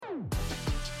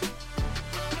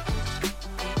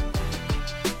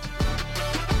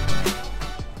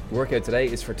workout today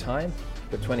is for time,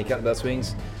 with 20 kettlebell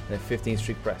swings and a 15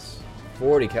 strict press.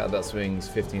 40 kettlebell swings,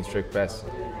 15 strict press.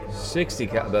 60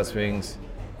 kettlebell swings,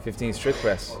 15 strict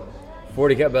press.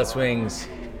 40 kettlebell swings,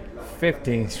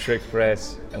 15 strict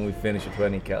press, and we finish with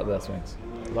 20 kettlebell swings.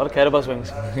 A lot of kettlebell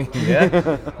swings.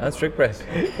 Yeah, and strict press.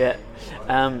 Yeah.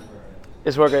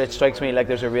 This workout, it strikes me like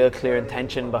there's a real clear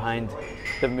intention behind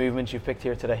the movements you've picked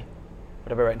here today.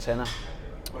 Would I be right in saying that?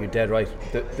 You're dead right.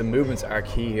 The movements are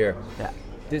key here. Yeah.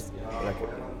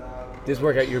 This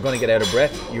workout, you're going to get out of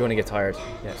breath, you're going to get tired.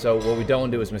 Yeah. So what we don't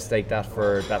do is mistake that's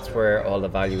where all the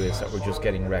value is, that we're just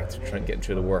getting wrecked, getting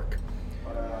through the work.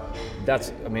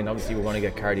 Obviously we're going to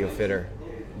get cardio fitter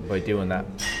by doing that,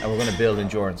 and we're going to build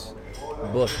endurance.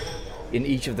 But in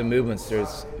each of the movements,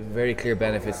 there's very clear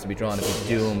benefits to be drawn if we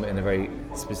do them in a very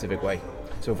specific way.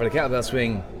 So for the kettlebell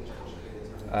swing,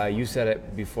 you said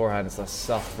it beforehand, it's a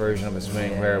soft version of a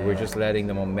swing where we're just letting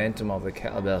the momentum of the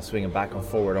kettlebell swinging back and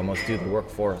forward almost do the work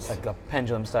for us. Like a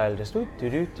pendulum style, just do.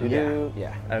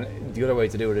 Yeah. And the other way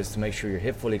to do it is to make sure your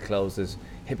hip fully closes,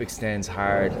 hip extends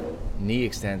hard, knee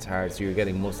extends hard, so you're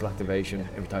getting muscle activation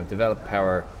every time. Develop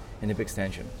power in hip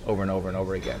extension over and over and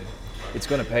over again. It's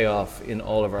going to pay off in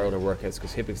all of our other workouts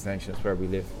because hip extension is where we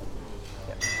live.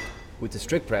 Yeah. With the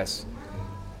strict press,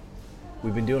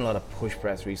 we've been doing a lot of push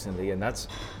press recently, and that's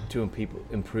to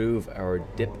improve our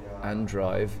dip and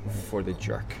drive for the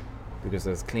jerk, because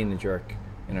there's clean and jerk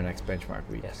in our next benchmark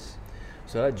week. Yes.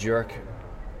 So that jerk,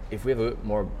 if we have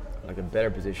a better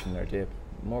position in our dip,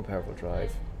 more powerful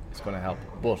drive, it's going to help.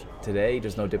 But today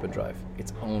there's no dip and drive.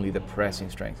 It's only the pressing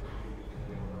strength.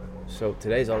 So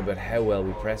today's all about how well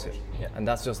we press it. Yeah. And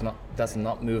that's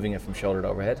not moving it from shoulder to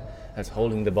overhead. That's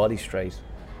holding the body straight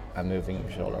and moving it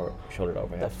from shoulder to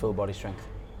overhead. That full body strength.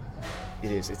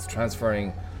 It is. It's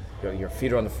transferring. Your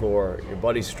feet are on the floor, your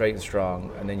body's straight and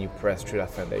strong, and then you press through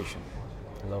that foundation.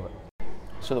 I love it.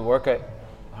 So the workout,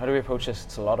 how do we approach this?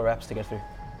 It's a lot of reps to get through.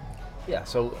 Yeah.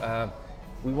 So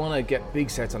we want to get big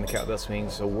sets on the kettlebell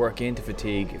swings. So work into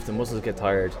fatigue. If the muscles get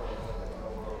tired,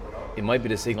 it might be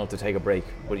the signal to take a break,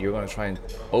 but you're going to try and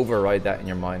override that in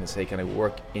your mind and say, can I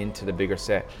work into the bigger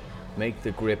set? Make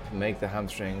the grip, make the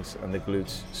hamstrings and the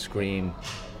glutes scream,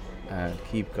 and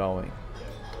keep going.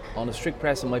 On a strict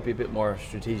press, it might be a bit more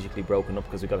strategically broken up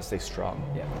because we've got to stay strong.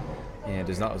 Yeah. And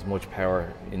there's not as much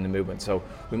power in the movement. So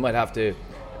we might have to,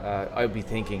 I'd be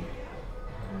thinking,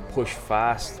 push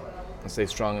fast and stay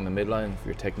strong in the midline for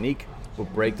your technique,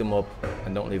 but break them up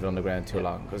and don't leave it on the ground too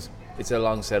long, because it's a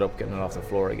long setup getting it off the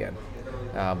floor again.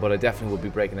 But I definitely would be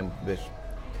breaking them a bit,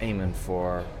 aiming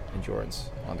for endurance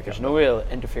on the kettlebell. There's no real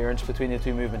interference between the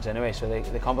two movements anyway, so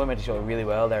they complement each other really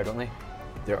well there, don't they?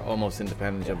 They're almost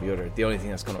independent of the other. The only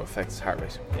thing that's going to affect is heart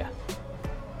rate. Yeah.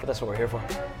 But that's what we're here for.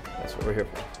 That's what we're here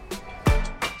for.